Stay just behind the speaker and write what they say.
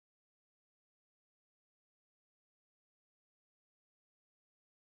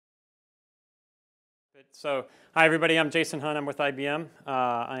So, hi everybody, I'm Jason Hunt, I'm with IBM.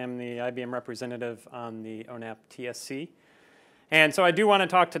 I am the IBM representative on the ONAP TSC. And so I do want to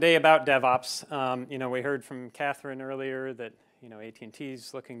talk today about DevOps. We heard from Catherine earlier that, AT&T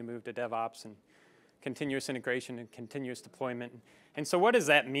is looking to move to DevOps and continuous integration and continuous deployment. And so what does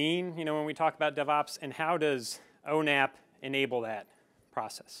that mean, when we talk about DevOps, and how does ONAP enable that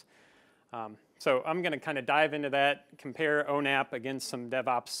process? So I'm going to kind of dive into that, compare ONAP against some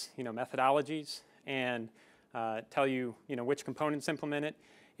DevOps, methodologies, and tell you, which components implement it,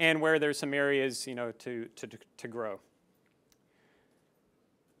 and where there's some areas, to grow.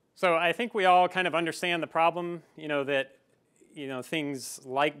 So I think we all kind of understand the problem, that, things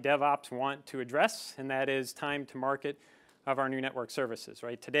like DevOps want to address, and that is time to market of our new network services,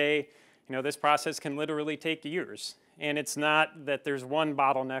 right? Today, this process can literally take years, and it's not that there's one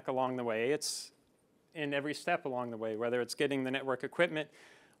bottleneck along the way. It's in every step along the way, whether it's getting the network equipment,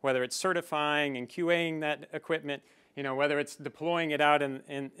 whether it's certifying and QAing that equipment, whether it's deploying it out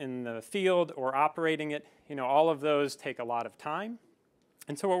in the field or operating it, all of those take a lot of time.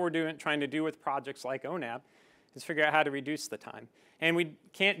 And so what we're trying to do with projects like ONAP is figure out how to reduce the time. And we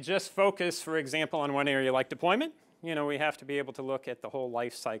can't just focus, for example, on one area like deployment. We have to be able to look at the whole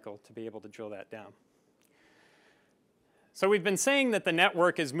life cycle to be able to drill that down. So we've been saying that the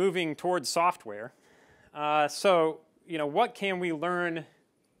network is moving towards software. What can we learn,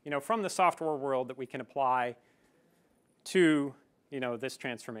 from the software world that we can apply to, this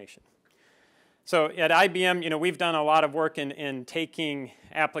transformation? So at IBM, we've done a lot of work in taking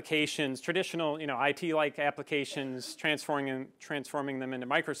applications, traditional, IT-like applications, transforming them into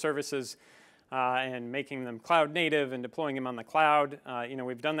microservices, and making them cloud native and deploying them on the cloud.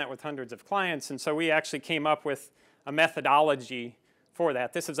 We've done that with hundreds of clients, and so we actually came up with a methodology for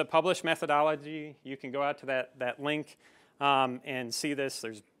that. This is a published methodology. You can go out to that link and see this.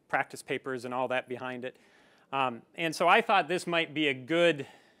 There's practice papers and all that behind it. And so I thought this might be a good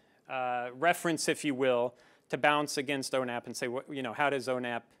reference, if you will, to bounce against ONAP and say, how does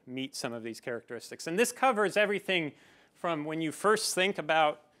ONAP meet some of these characteristics? And this covers everything from when you first think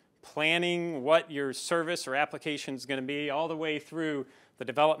about planning what your service or application is going to be, all the way through the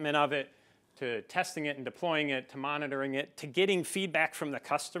development of it, to testing it and deploying it, to monitoring it, to getting feedback from the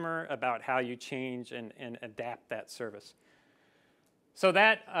customer about how you change and adapt that service. So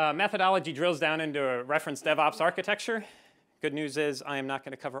that methodology drills down into a reference DevOps architecture. Good news is I am not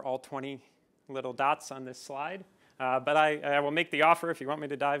going to cover all 20 little dots on this slide, but I will make the offer if you want me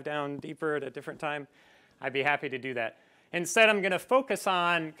to dive down deeper at a different time. I'd be happy to do that. Instead, I'm going to focus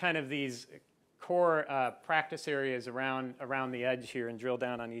on kind of these core practice areas around the edge here and drill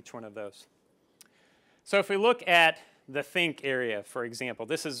down on each one of those. So if we look at the think area, for example,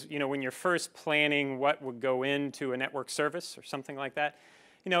 this is when you're first planning what would go into a network service or something like that.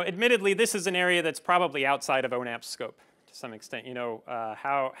 Admittedly, this is an area that's probably outside of ONAP's scope to some extent.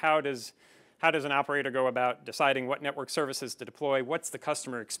 How does an operator go about deciding what network services to deploy? What's the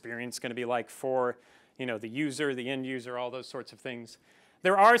customer experience going to be like for the user, the end user, all those sorts of things.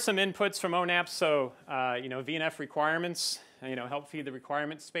 There are some inputs from ONAP, so VNF requirements, help feed the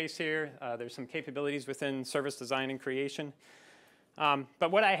requirement space here. There's some capabilities within service design and creation. But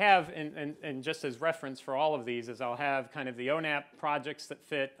what I have, and just as reference for all of these, is I'll have kind of the ONAP projects that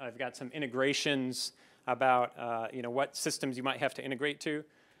fit. I've got some integrations about what systems you might have to integrate to.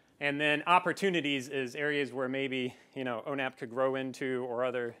 And then opportunities is areas where maybe ONAP could grow into, or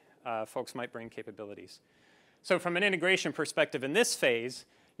other folks might bring capabilities. So from an integration perspective in this phase,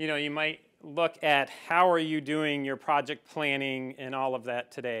 you might look at how are you doing your project planning and all of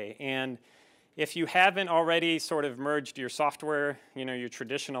that today. And if you haven't already sort of merged your software, your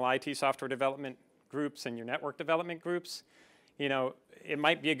traditional IT software development groups and your network development groups, it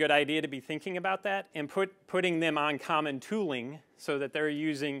might be a good idea to be thinking about that and putting them on common tooling so that they're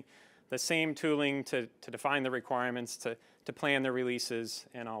using the same tooling to define the requirements, to plan the releases,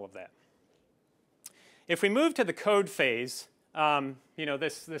 and all of that. If we move to the code phase,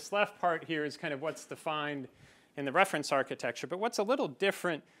 this left part here is kind of what's defined in the reference architecture. But what's a little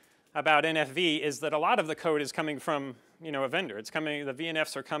different about NFV is that a lot of the code is coming from a vendor. The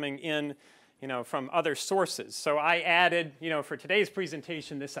VNFs are coming in from other sources. So I added for today's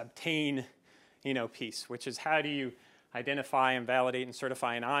presentation this obtain piece, which is how do you identify and validate and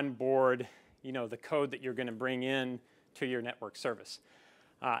certify and onboard the code that you're going to bring in to your network service.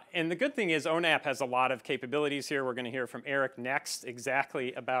 And the good thing is ONAP has a lot of capabilities here. We're going to hear from Eric next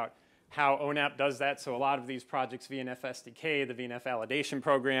exactly about how ONAP does that. So a lot of these projects, VNF SDK, the VNF validation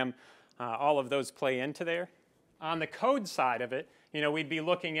program, all of those play into there. On the code side of it, we'd be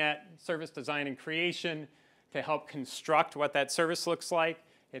looking at service design and creation to help construct what that service looks like.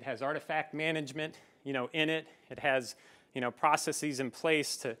 It has artifact management. in it. It has, processes in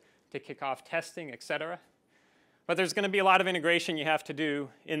place to kick off testing, et cetera. But there's going to be a lot of integration you have to do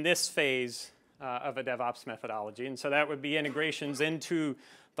in this phase of a DevOps methodology. And so that would be integrations into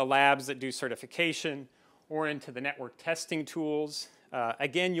the labs that do certification or into the network testing tools.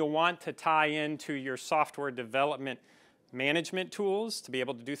 Again, you'll want to tie into your software development management tools to be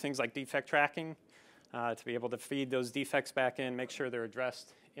able to do things like defect tracking, to be able to feed those defects back in, make sure they're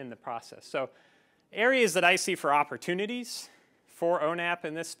addressed in the process. So areas that I see for opportunities for ONAP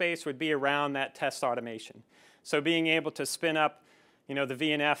in this space would be around that test automation. So being able to spin up the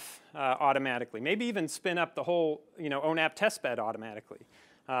VNF automatically, maybe even spin up the whole ONAP testbed automatically.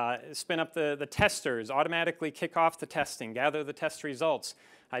 Spin up the testers, automatically kick off the testing, gather the test results,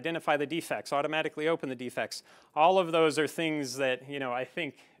 identify the defects, automatically open the defects. All of those are things that I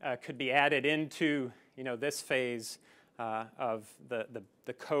think could be added into this phase of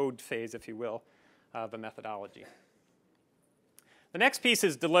the code phase, if you will, of a methodology. The next piece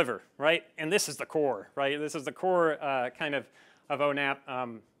is deliver, right? And this is the core, right? This is the core kind of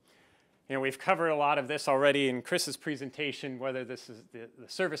ONAP. We've covered a lot of this already in Chris's presentation, whether this is the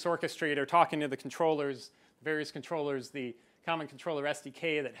service orchestrator talking to the controllers, various controllers, the common controller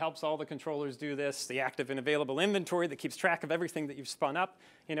SDK that helps all the controllers do this, the active and available inventory that keeps track of everything that you've spun up,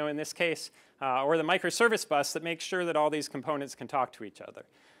 in this case, or the microservice bus that makes sure that all these components can talk to each other.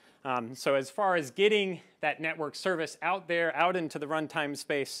 So as far as getting that network service out there, out into the runtime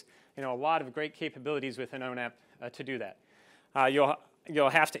space, a lot of great capabilities within ONAP to do that. You'll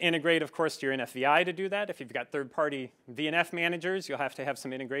have to integrate, of course, to your NFVI to do that. If you've got third-party VNF managers, you'll have to have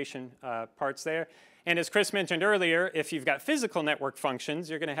some integration parts there. And as Chris mentioned earlier, if you've got physical network functions,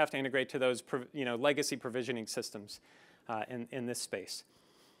 you're going to have to integrate to those legacy provisioning systems in this space.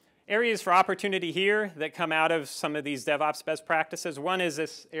 Areas for opportunity here that come out of some of these DevOps best practices. One is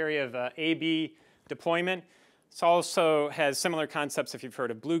this area of A/B deployment. It also has similar concepts if you've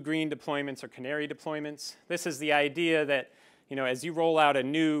heard of blue-green deployments or canary deployments. This is the idea that as you roll out a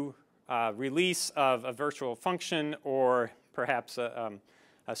new release of a virtual function or perhaps a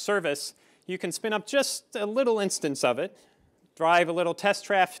service, you can spin up just a little instance of it, drive a little test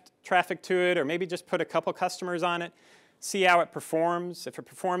traffic to it, or maybe just put a couple customers on it, see how it performs. If it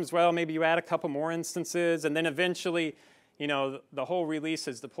performs well, maybe you add a couple more instances, and then eventually, the whole release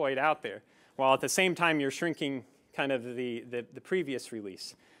is deployed out there, while at the same time you're shrinking kind of the previous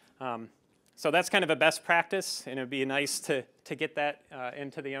release. So that's kind of a best practice, and it would be nice to get that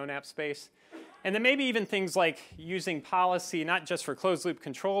into the ONAP space. And then maybe even things like using policy not just for closed-loop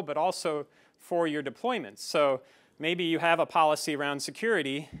control, but also for your deployments. So maybe you have a policy around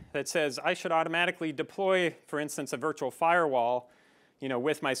security that says I should automatically deploy, for instance, a virtual firewall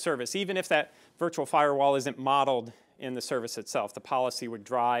with my service. Even if that virtual firewall isn't modeled in the service itself, the policy would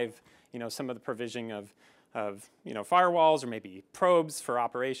drive some of the provisioning of firewalls or maybe probes for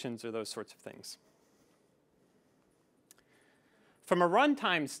operations or those sorts of things. From a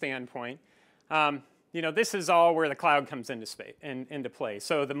runtime standpoint, this is all where the cloud comes into play.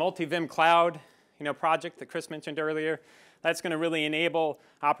 So the multi-VIM cloud project that Chris mentioned earlier, that's going to really enable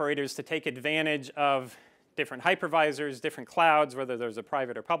operators to take advantage of different hypervisors, different clouds, whether those are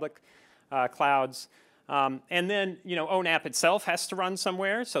private or public clouds. And then, ONAP itself has to run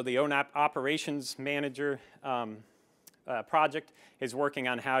somewhere. So the ONAP Operations Manager project is working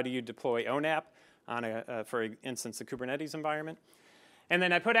on how do you deploy ONAP on, for instance, the Kubernetes environment. And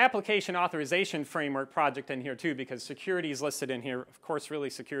then I put Application Authorization Framework project in here too, because security is listed in here. Of course, really,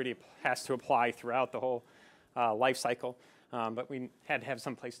 security has to apply throughout the whole life cycle, but we had to have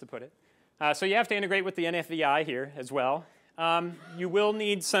some place to put it. So you have to integrate with the NFVI here as well. You will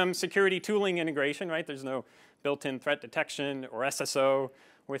need some security tooling integration, right? There's no built-in threat detection or SSO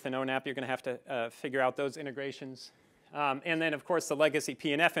with an ONAP. You're going to have to figure out those integrations. And then, of course, the legacy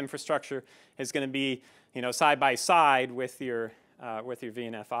PNF infrastructure is going to be, side by side with your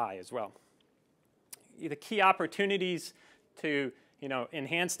VNFI as well. The key opportunities to,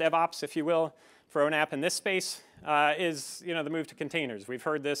 enhance DevOps, if you will, for ONAP in this space is, the move to containers. We've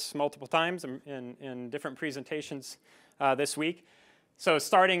heard this multiple times in different presentations this week. So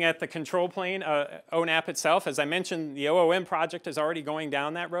starting at the control plane, ONAP itself, as I mentioned, the OOM project is already going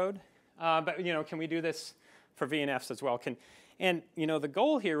down that road. But can we do this for VNFs as well? The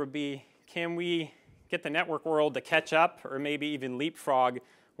goal here would be, can we get the network world to catch up or maybe even leapfrog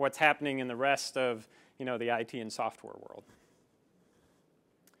what's happening in the rest of the IT and software world?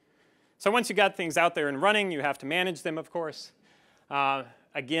 So once you got things out there and running, you have to manage them, of course.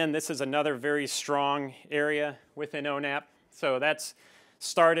 Again, this is another very strong area within ONAP. So that's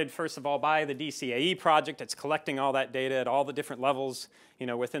started, first of all, by the DCAE project. It's collecting all that data at all the different levels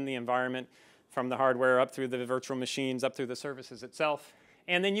within the environment. from the hardware up through the virtual machines, up through the services itself.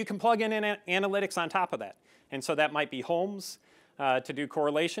 And then you can plug in analytics on top of that. And so that might be Holmes to do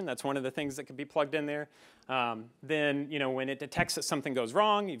correlation. That's one of the things that could be plugged in there. Then, when it detects that something goes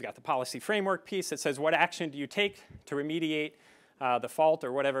wrong, you've got the policy framework piece that says what action do you take to remediate the fault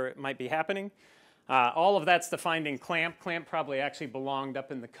or whatever it might be happening. All of that's defined in CLAMP. CLAMP probably actually belonged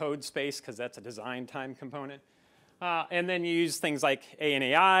up in the code space because that's a design time component. And then you use things like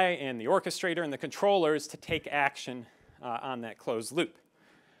ANAI and the orchestrator and the controllers to take action on that closed loop.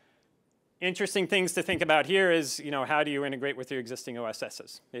 Interesting things to think about here is, how do you integrate with your existing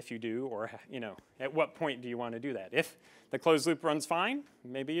OSSs? If you do, or, at what point do you want to do that? If the closed loop runs fine,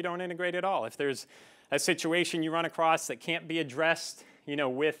 maybe you don't integrate at all. If there's a situation you run across that can't be addressed,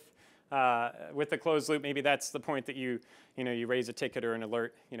 with the closed loop, maybe that's the point that you raise a ticket or an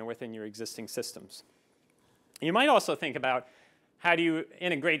alert, within your existing systems. You might also think about how do you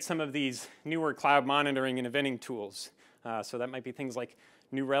integrate some of these newer cloud monitoring and eventing tools. So that might be things like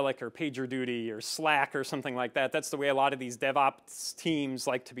New Relic or PagerDuty or Slack or something like that. That's the way a lot of these DevOps teams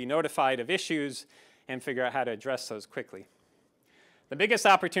like to be notified of issues and figure out how to address those quickly. The biggest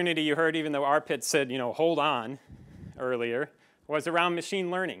opportunity you heard, even though Arpit said, hold on earlier, was around machine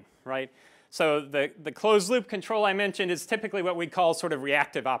learning, right? So the closed loop control I mentioned is typically what we call sort of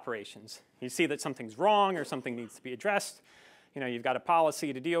reactive operations. You see that something's wrong or something needs to be addressed. You've got a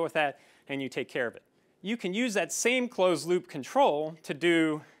policy to deal with that, and you take care of it. You can use that same closed loop control to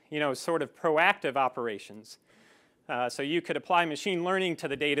do, sort of proactive operations. So you could apply machine learning to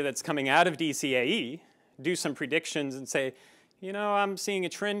the data that's coming out of DCAE, do some predictions and say, I'm seeing a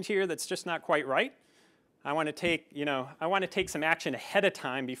trend here that's just not quite right. I want to take some action ahead of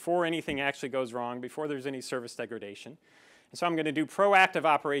time before anything actually goes wrong, before there's any service degradation. And so I'm going to do proactive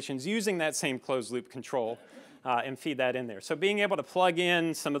operations using that same closed loop control and feed that in there. So being able to plug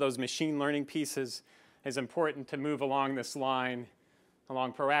in some of those machine learning pieces is important to move along this line,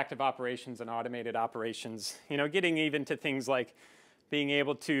 along proactive operations and automated operations. Getting even to things like being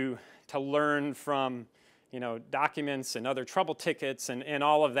able to learn from documents and other trouble tickets and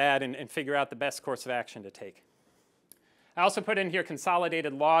all of that and figure out the best course of action to take. I also put in here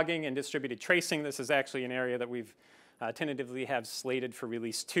consolidated logging and distributed tracing. This is actually an area that we've tentatively have slated for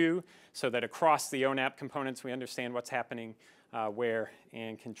release 2 so that across the ONAP components we understand what's happening where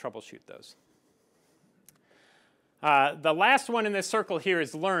and can troubleshoot those. The last one in this circle here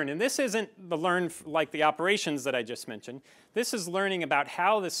is learn, and this isn't the learn like the operations that I just mentioned. This is learning about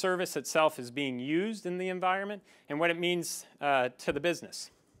how the service itself is being used in the environment and what it means to the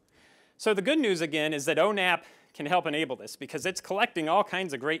business. So the good news, again, is that ONAP can help enable this because it's collecting all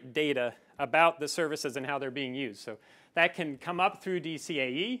kinds of great data about the services and how they're being used. So that can come up through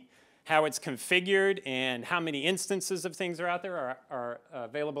DCAE, how it's configured, and how many instances of things are out there are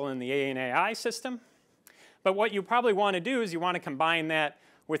available in the ANAI system. But what you probably want to do is you want to combine that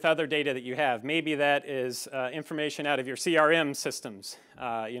with other data that you have. Maybe that is information out of your CRM systems,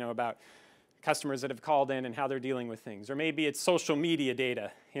 about customers that have called in and how they're dealing with things. Or maybe it's social media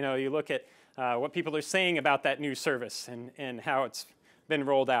data. You look at what people are saying about that new service and how it's been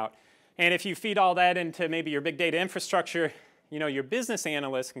rolled out. And if you feed all that into maybe your big data infrastructure, your business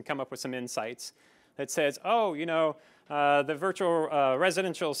analyst can come up with some insights that says, the virtual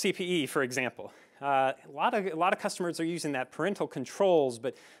residential CPE, for example. A lot of customers are using that parental controls,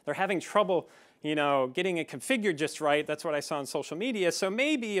 but they're having trouble, getting it configured just right. That's what I saw on social media. So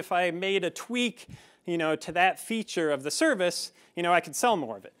maybe if I made a tweak, to that feature of the service, I could sell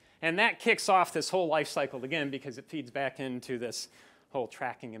more of it. And that kicks off this whole life cycle again because it feeds back into this whole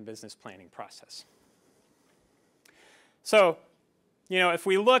tracking and business planning process. So, if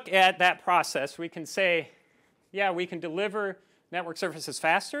we look at that process, we can say, yeah, we can deliver network services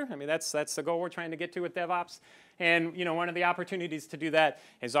faster. I mean, that's the goal we're trying to get to with DevOps. And one of the opportunities to do that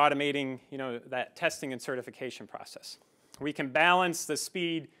is automating that testing and certification process. We can balance the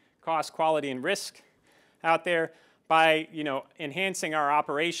speed, cost, quality, and risk out there by enhancing our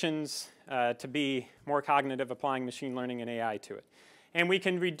operations to be more cognitive, applying machine learning and AI to it. And we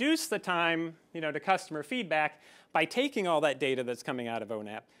can reduce the time to customer feedback by taking all that data that's coming out of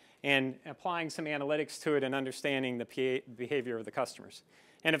ONAP and applying some analytics to it and understanding the behavior of the customers.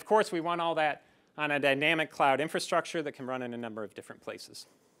 And of course, we want all that on a dynamic cloud infrastructure that can run in a number of different places.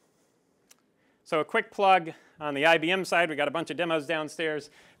 So a quick plug on the IBM side. We got a bunch of demos downstairs.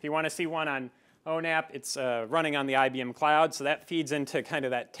 If you want to see one on ONAP, it's running on the IBM cloud. So that feeds into kind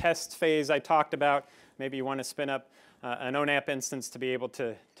of that test phase I talked about. Maybe you want to spin up an ONAP instance to be able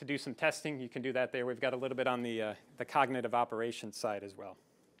to do some testing. You can do that there. We've got a little bit on the cognitive operations side as well.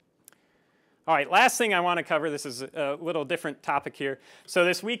 All right, last thing I want to cover, this is a little different topic here. So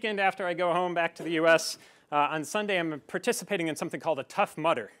this weekend after I go home back to the US, on Sunday I'm participating in something called a Tough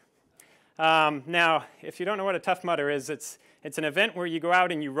Mudder. Now, if you don't know what a Tough Mudder is, it's an event where you go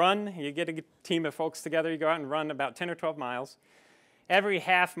out and you run. You get a team of folks together, you go out and run about 10 or 12 miles. Every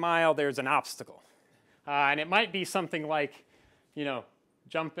half mile there's an obstacle. And it might be something like, you know,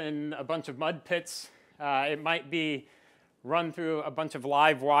 jump in a bunch of mud pits. It might be run through a bunch of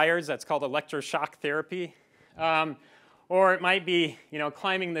live wires. That's called electroshock therapy. Or it might be, you know,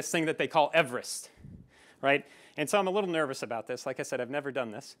 climbing this thing that they call Everest, right? And so I'm a little nervous about this. Like I said, I've never done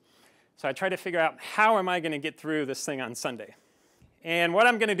this. So I try to figure out how am I going to get through this thing on Sunday. And what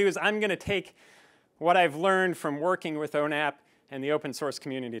I'm going to do is I'm going to take what I've learned from working with ONAP and the open source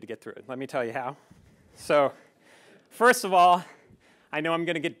community to get through it. Let me tell you how. So first of all, I know I'm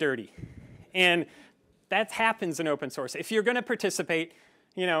going to get dirty. And that happens in open source. If you're going to participate,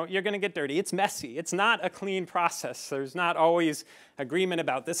 you know, you're going to get dirty. It's messy. It's not a clean process. There's not always agreement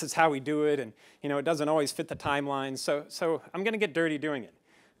about this is how we do it. And, you know, it doesn't always fit the timeline. So I'm going to get dirty doing it.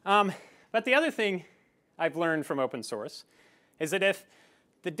 But the other thing I've learned from open source is that if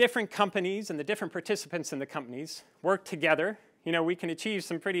the different companies and the different participants in the companies work together, you know, we can achieve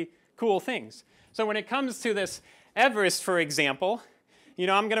some pretty cool things. So when it comes to this Everest, for example, you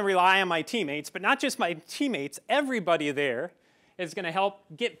know, I'm going to rely on my teammates, but not just my teammates. Everybody there is going to help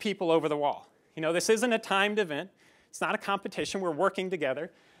get people over the wall. You know, this isn't a timed event. It's not a competition. We're working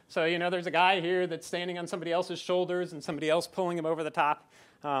together. So, you know, there's a guy here that's standing on somebody else's shoulders and somebody else pulling him over the top.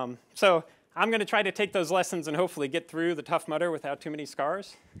 So I'm going to try to take those lessons and hopefully get through the Tough Mudder without too many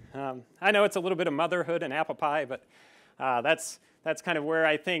scars. I know it's a little bit of motherhood and apple pie, but that's kind of where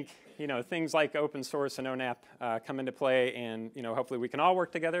I think, you know, things like open source and ONAP come into play, and, you know, hopefully we can all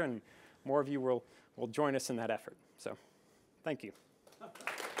work together and more of you will join us in that effort. So thank you.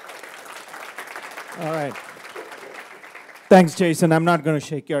 All right. Thanks, Jason. I'm not going to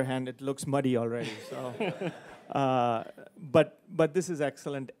shake your hand. It looks muddy already. So, but this is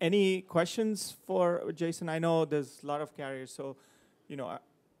excellent. Any questions for Jason? I know there's a lot of carriers, so, you know,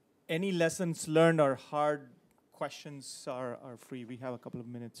 any lessons learned or hard questions are free. We have a couple of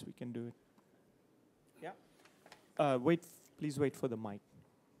minutes. We can do it. Yeah. Please wait for the mic.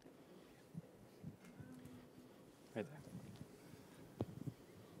 Right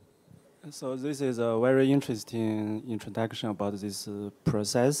there. So this is a very interesting introduction about this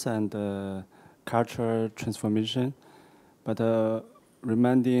process and culture transformation. But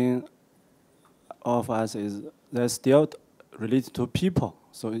reminding of us is they're still related to people.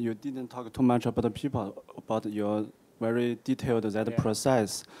 So you didn't talk too much about the people, about your very detailed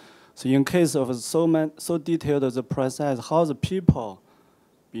process. So in case of so detailed the process, how the people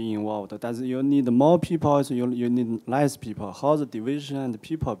be involved? Does you need more people, so you need less people? How the division and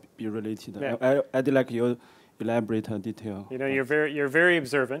people be related? Yeah. I'd like you elaborate detail. You know, you're very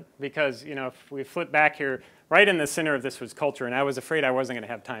observant, because, you know, if we flip back here, right in the center of this was culture, and I was afraid I wasn't going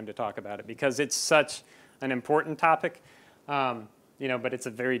to have time to talk about it because it's such an important topic. You know, but it's a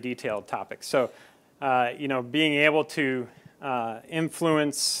very detailed topic. So, you know, being able to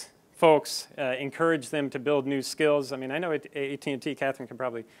influence folks, encourage them to build new skills. I mean, I know AT&T, Catherine can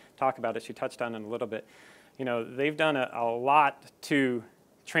probably talk about it. She touched on it a little bit. You know, they've done a lot to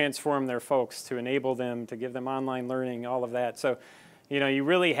transform their folks, to enable them, to give them online learning, all of that. So, you know, you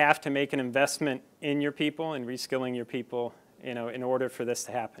really have to make an investment in your people and reskilling your people, you know, in order for this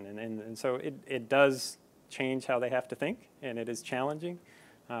to happen. And so it does change how they have to think, and it is challenging,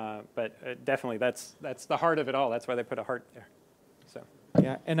 but definitely that's the heart of it all. That's why they put a heart there. So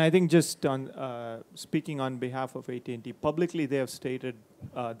yeah, and I think just on speaking on behalf of AT&T, publicly they have stated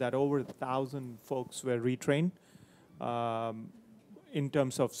that over 1,000 folks were retrained in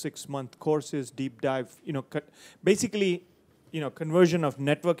terms of 6-month courses, deep dive, you know, basically, you know, conversion of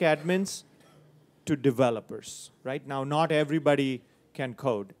network admins to developers. Right now, not everybody can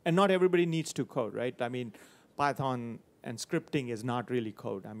code, and not everybody needs to code, right? I mean, Python and scripting is not really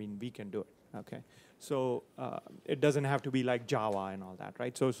code. I mean, we can do it, okay? So it doesn't have to be like Java and all that,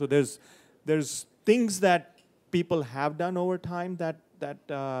 right? So there's things that people have done over time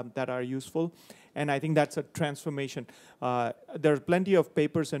that are useful, and I think that's a transformation. There are plenty of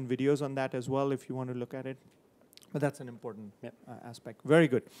papers and videos on that as well if you want to look at it, but that's an important aspect. Very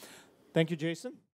good. Thank you, Jason.